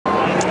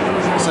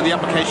So the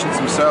applications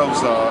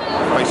themselves are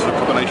basically a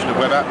combination of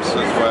web apps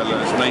as well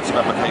as native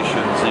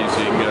applications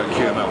using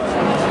QML.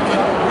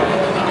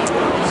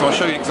 So I'll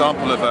show you an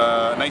example of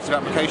a native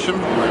application.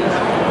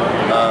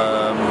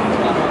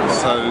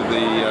 So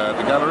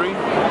the gallery.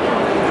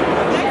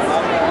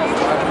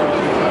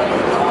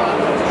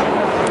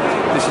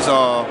 This is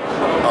our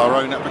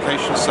own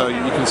application, so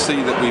you can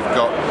see that we've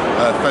got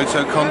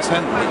photo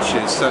content which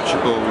is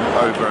searchable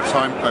over a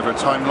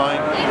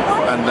timeline,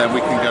 and then we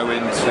can go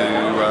into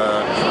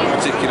a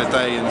particular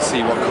day and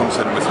see what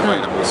content was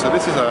available. So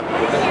this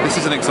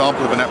is an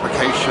example of an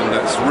application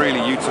that's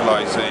really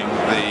utilising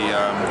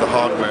the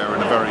hardware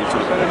in a very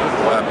sort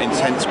of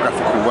intense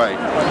graphical way.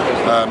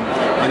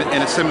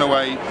 In a similar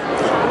way,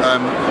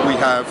 we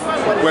have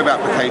web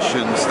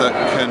applications that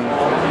can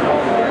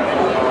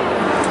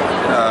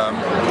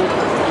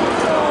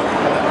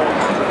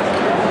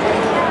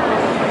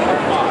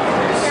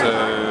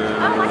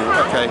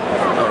okay,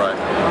 alright,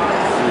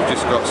 we've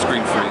just got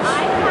screen freeze.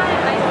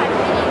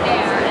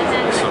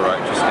 It's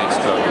alright, just needs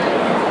to...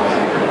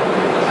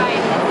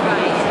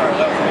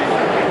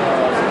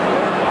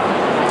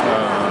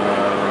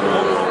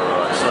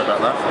 sorry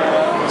about that.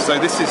 So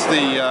this is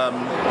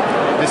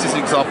an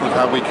example of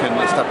how we can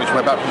establish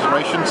web app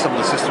integration, some of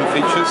the system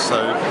features.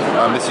 So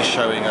this is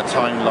showing a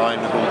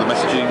timeline of all the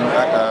messaging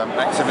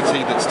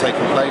activity that's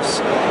taken place.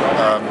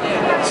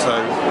 So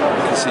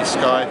you can see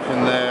Skype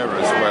in there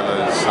as well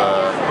as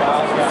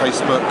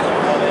Facebook.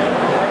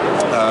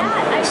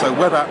 So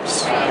web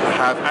apps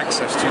have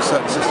access to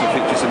certain system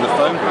features in the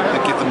phone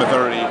that give them a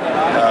very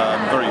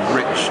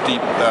rich,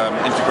 deep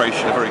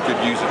integration, a very good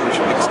user, which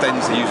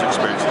extends the user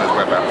experience of those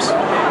web apps.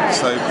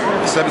 So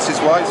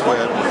services-wise,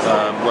 we're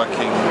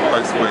working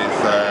both with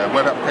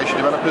web application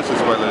developers as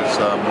well as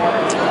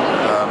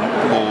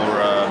more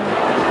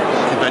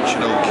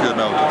conventional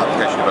QML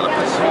application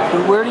developers.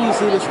 Where do you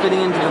see this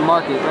fitting into the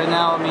market right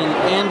now? I mean,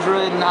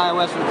 Android and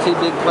iOS are the two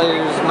big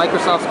players.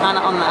 Microsoft's kind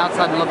of on the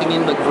outside looking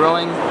in, but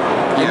growing.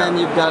 And then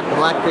you've got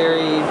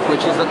BlackBerry,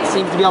 which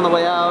seems to be on the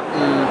way out,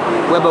 and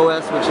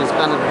WebOS, which has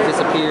kind of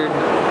disappeared.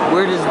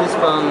 Where does this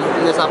phone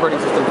and this operating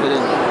system fit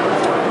in?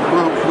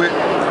 Well,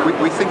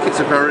 we think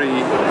it's a very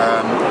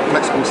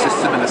flexible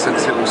system in the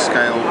sense it will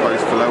scale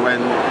both for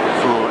low-end,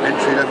 for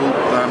entry-level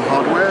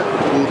hardware,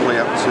 all the way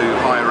up to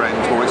higher-end,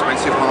 more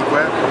expensive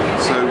hardware.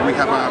 So we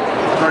have a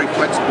very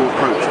flexible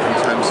approach in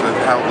terms of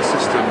how the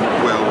system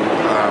will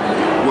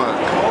work,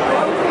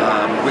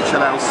 which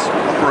allows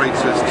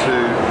operators to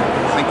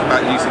think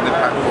about using the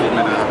platform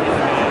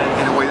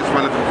in a way that's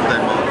relevant for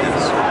their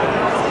markets.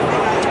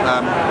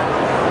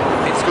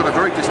 It's got a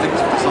very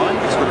distinctive design.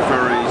 It's got a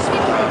very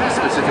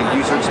specific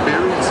user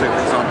experience. So, for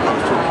example, I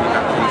was talking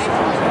about the use of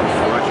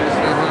multiple edges.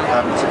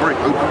 It's a very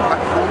open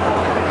platform.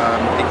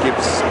 It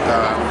gives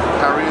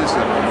carriers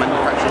and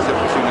manufacturers the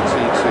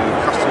opportunity to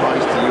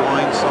customize the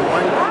UI in some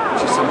way,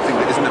 which is something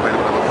that isn't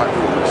available on other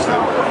platforms. So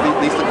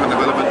these are the kind of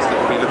elements that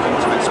we'll be looking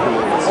to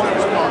explore with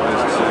service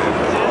partners to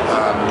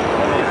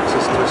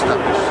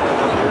establish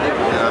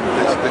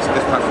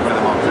this platform in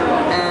the market.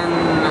 And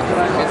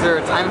is there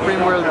a time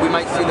frame where we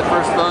might see the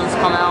first phones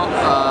come out?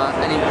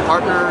 Any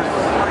partners?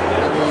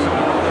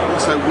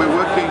 So we're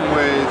working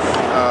with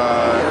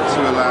to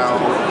allow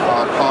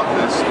our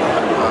partners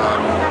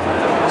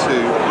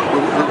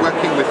we're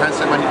working with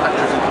handset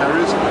manufacturers and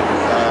carriers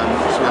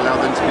to allow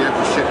them to be able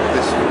to ship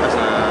this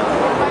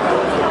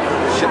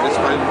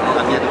phone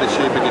at the end of this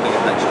year, beginning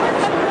of next year.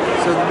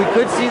 So we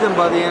could see them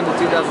by the end of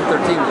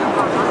 2013 then?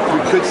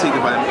 We could see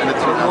them by the end of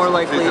 2013. More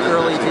likely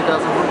early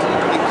 2014?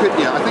 It could,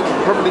 yeah. I think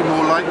probably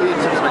more likely in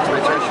terms of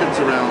expectations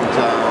around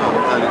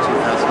early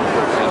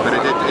 2014, but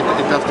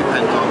it does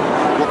depend on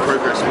what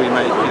progress we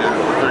make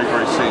very,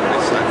 very soon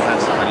with certain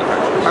handset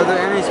manufacturers. Are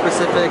there any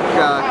specific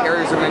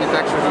carriers or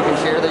manufacturers you can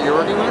share that you're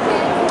working with?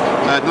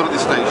 Not at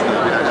this stage, no.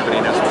 We don't have any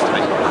announcements to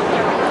make.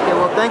 Okay,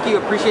 well, thank you.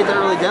 Appreciate that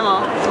early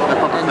demo. No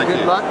problem. And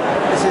good luck.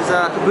 This is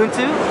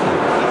Ubuntu,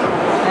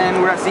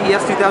 and we're at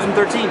CES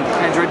 2013,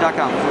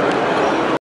 Phandroid.com.